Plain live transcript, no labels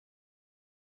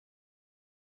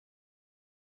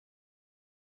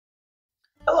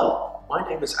Hello, my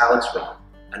name is Alex Ron,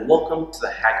 and welcome to the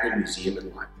Hagley Museum and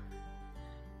Library.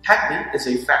 Hagley is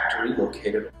a factory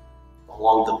located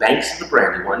along the banks of the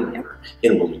Brandywine River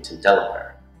in Wilmington,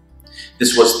 Delaware.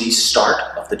 This was the start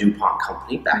of the DuPont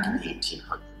Company back in the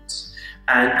 1800s,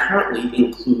 and currently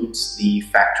includes the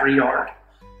factory yard,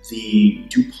 the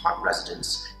DuPont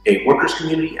residence, a workers'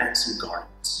 community, and some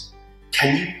gardens.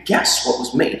 Can you guess what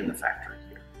was made in the factory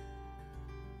here?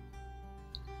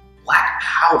 Black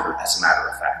powder, as a matter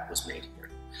of fact, was made here.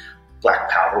 Black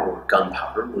powder, or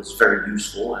gunpowder, was very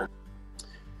useful. And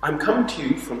I'm coming to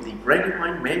you from the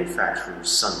Brandywine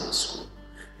Manufacturers Sunday School.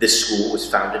 This school was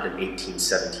founded in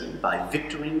 1817 by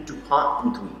Victorine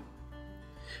DuPont Boudouin.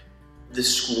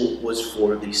 This school was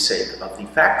for the sake of the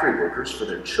factory workers for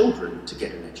their children to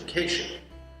get an education.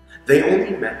 They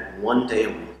only met one day a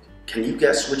week. Can you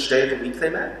guess which day of the week they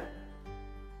met?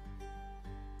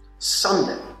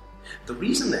 Sunday. The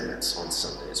reason they met on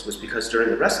Sundays was because during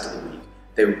the rest of the week,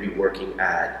 they would be working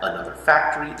at another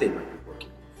factory, they might be working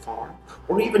on a farm,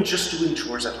 or even just doing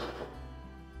chores at home.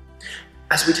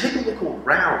 As we take a look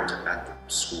around at the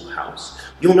schoolhouse,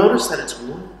 you'll notice that it's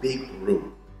one big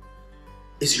room.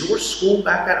 Is your school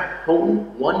back at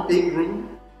home one big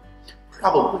room?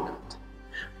 Probably not.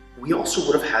 We also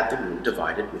would have had the room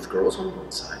divided with girls on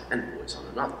one side and boys on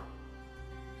another.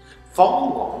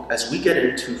 Follow along as we get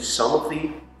into some of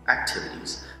the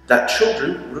activities that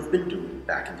children would have been doing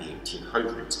back in the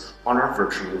 1800s on our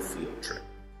virtual field trip.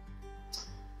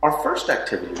 Our first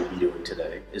activity we'll be doing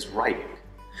today is writing.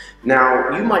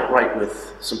 Now, you might write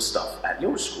with some stuff at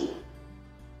your school.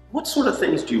 What sort of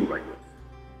things do you write with?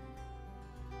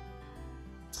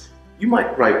 You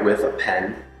might write with a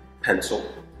pen, pencil,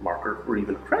 marker, or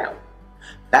even a crayon.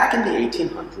 Back in the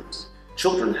 1800s,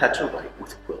 children had to write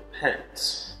with quill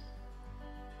pens.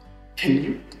 Can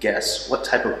you guess what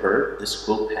type of bird this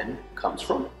quill pen comes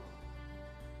from?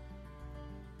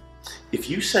 If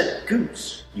you said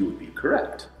goose, you would be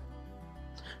correct.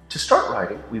 To start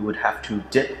writing, we would have to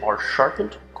dip our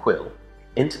sharpened quill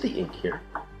into the ink here,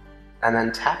 and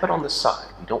then tap it on the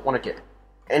side. We don't want to get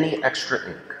any extra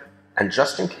ink, and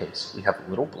just in case, we have a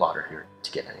little blotter here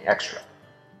to get any extra.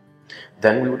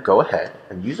 Then we would go ahead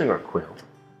and, using our quill,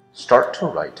 start to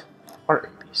write our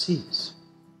ABCs.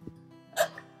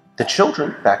 The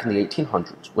children back in the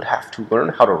 1800s would have to learn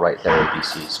how to write their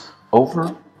ABCs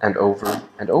over and over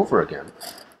and over again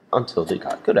until they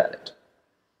got good at it.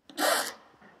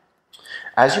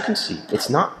 As you can see,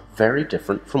 it's not very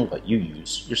different from what you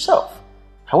use yourself.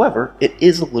 However, it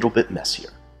is a little bit messier.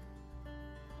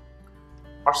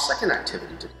 Our second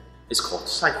activity today is called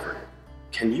ciphering.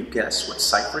 Can you guess what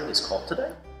ciphering is called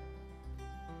today?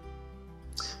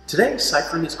 Today,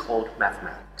 ciphering is called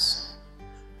mathematics.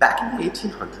 Back in the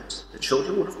 1800s, the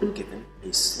children would have been given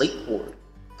a slate board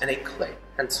and a clay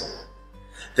pencil.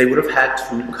 They would have had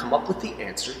to come up with the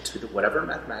answer to whatever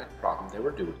mathematical problem they were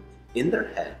doing in their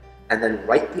head and then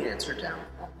write the answer down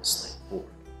on the slate board.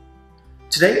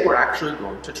 Today, we're actually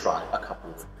going to try a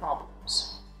couple of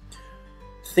problems.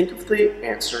 Think of the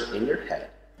answer in your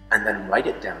head and then write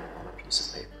it down on a piece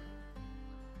of paper.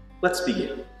 Let's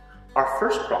begin. Our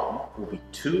first problem will be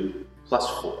 2 plus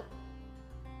 4.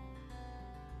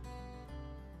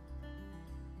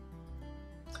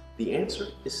 The answer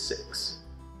is 6.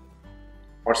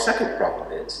 Our second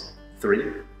problem is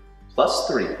 3 plus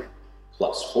 3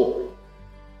 plus 4.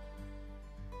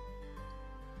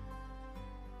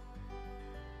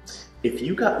 If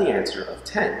you got the answer of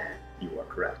 10, you are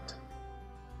correct.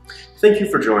 Thank you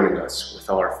for joining us with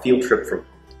our field trip from home.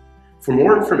 For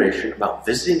more information about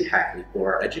visiting Hagley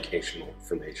or our educational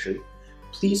information,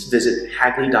 please visit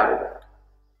hagley.org.